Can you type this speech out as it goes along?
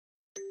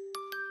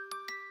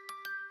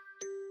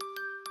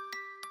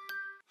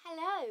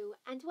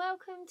and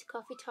welcome to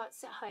Coffee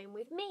Tots at Home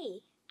with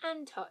me,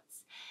 Anne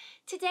Tots.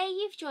 Today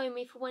you've joined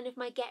me for one of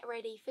my Get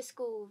Ready for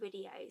School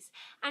videos,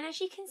 and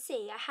as you can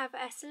see I have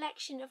a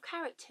selection of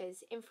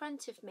characters in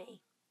front of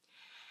me.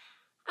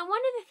 And one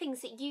of the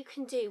things that you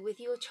can do with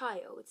your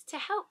child to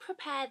help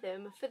prepare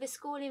them for the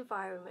school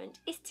environment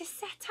is to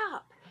set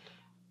up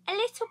a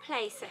little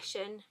play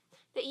session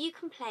that you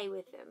can play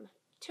with them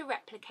to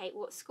replicate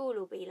what school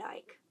will be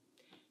like.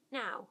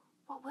 Now,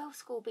 what will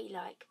school be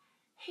like?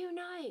 Who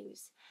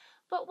knows?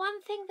 But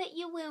one thing that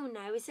you will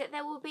know is that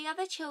there will be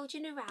other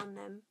children around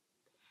them,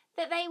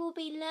 that they will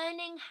be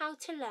learning how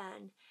to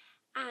learn,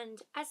 and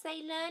as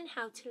they learn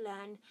how to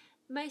learn,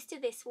 most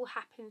of this will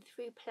happen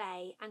through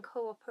play and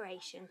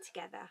cooperation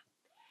together.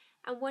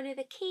 And one of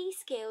the key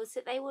skills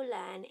that they will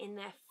learn in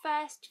their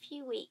first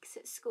few weeks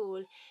at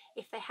school,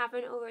 if they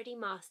haven't already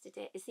mastered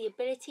it, is the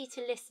ability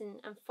to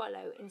listen and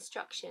follow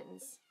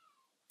instructions.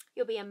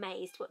 You'll be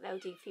amazed what they'll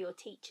do for your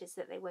teachers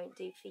that they won't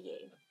do for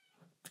you.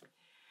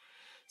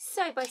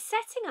 So by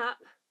setting up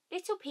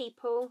little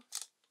people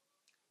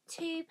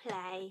to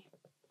play,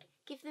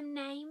 give them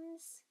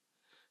names,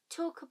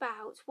 talk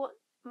about what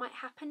might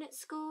happen at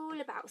school,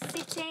 about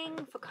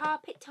sitting for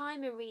carpet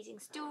time and reading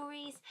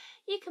stories.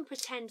 You can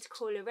pretend to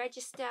call a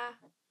register.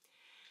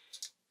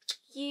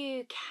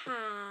 You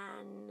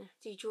can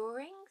do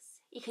drawings.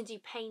 You can do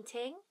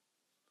painting.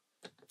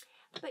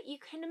 But you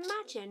can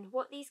imagine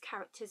what these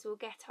characters will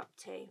get up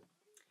to,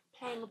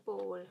 playing a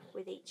ball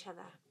with each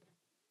other.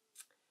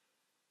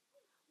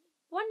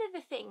 One of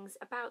the things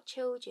about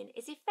children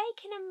is if they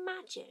can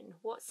imagine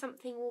what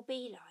something will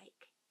be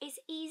like, it's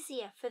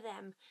easier for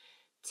them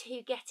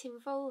to get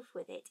involved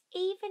with it,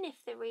 even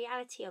if the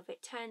reality of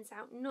it turns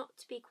out not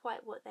to be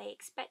quite what they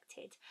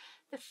expected.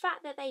 The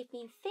fact that they've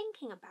been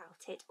thinking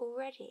about it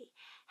already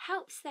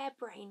helps their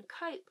brain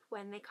cope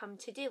when they come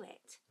to do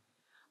it.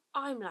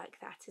 I'm like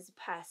that as a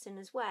person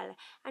as well,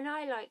 and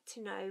I like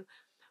to know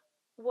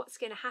what's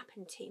going to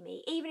happen to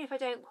me. Even if I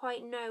don't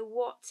quite know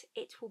what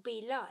it will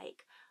be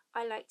like,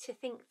 I like to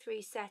think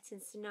through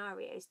certain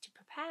scenarios to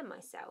prepare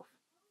myself.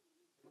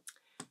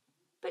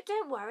 But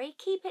don't worry,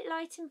 keep it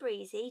light and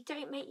breezy.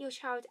 Don't make your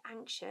child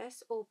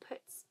anxious or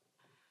put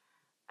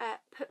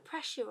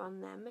pressure on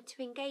them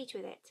to engage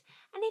with it.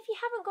 And if you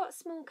haven't got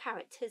small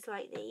characters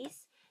like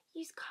these,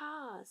 use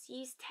cars,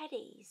 use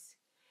teddies.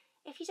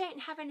 If you don't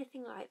have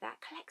anything like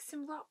that, collect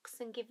some rocks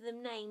and give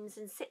them names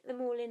and sit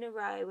them all in a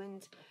row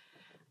and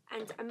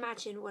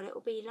imagine what it will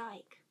be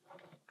like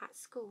at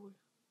school.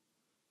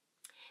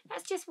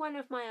 That's just one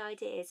of my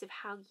ideas of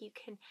how you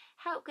can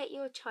help get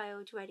your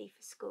child ready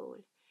for school.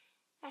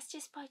 That's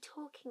just by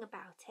talking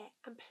about it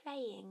and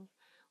playing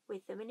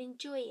with them and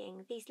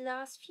enjoying these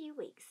last few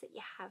weeks that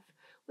you have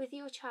with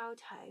your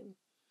child home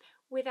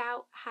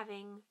without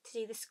having to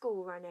do the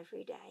school run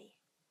every day.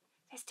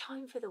 There's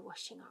time for the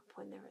washing up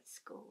when they're at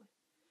school.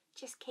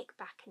 Just kick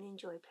back and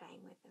enjoy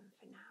playing with them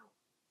for now.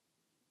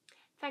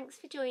 Thanks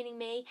for joining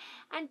me,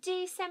 and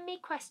do send me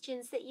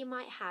questions that you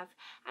might have,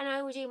 and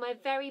I will do my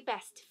very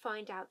best to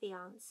find out the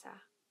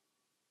answer.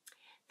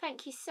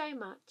 Thank you so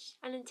much,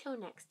 and until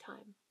next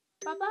time,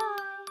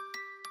 bye-bye.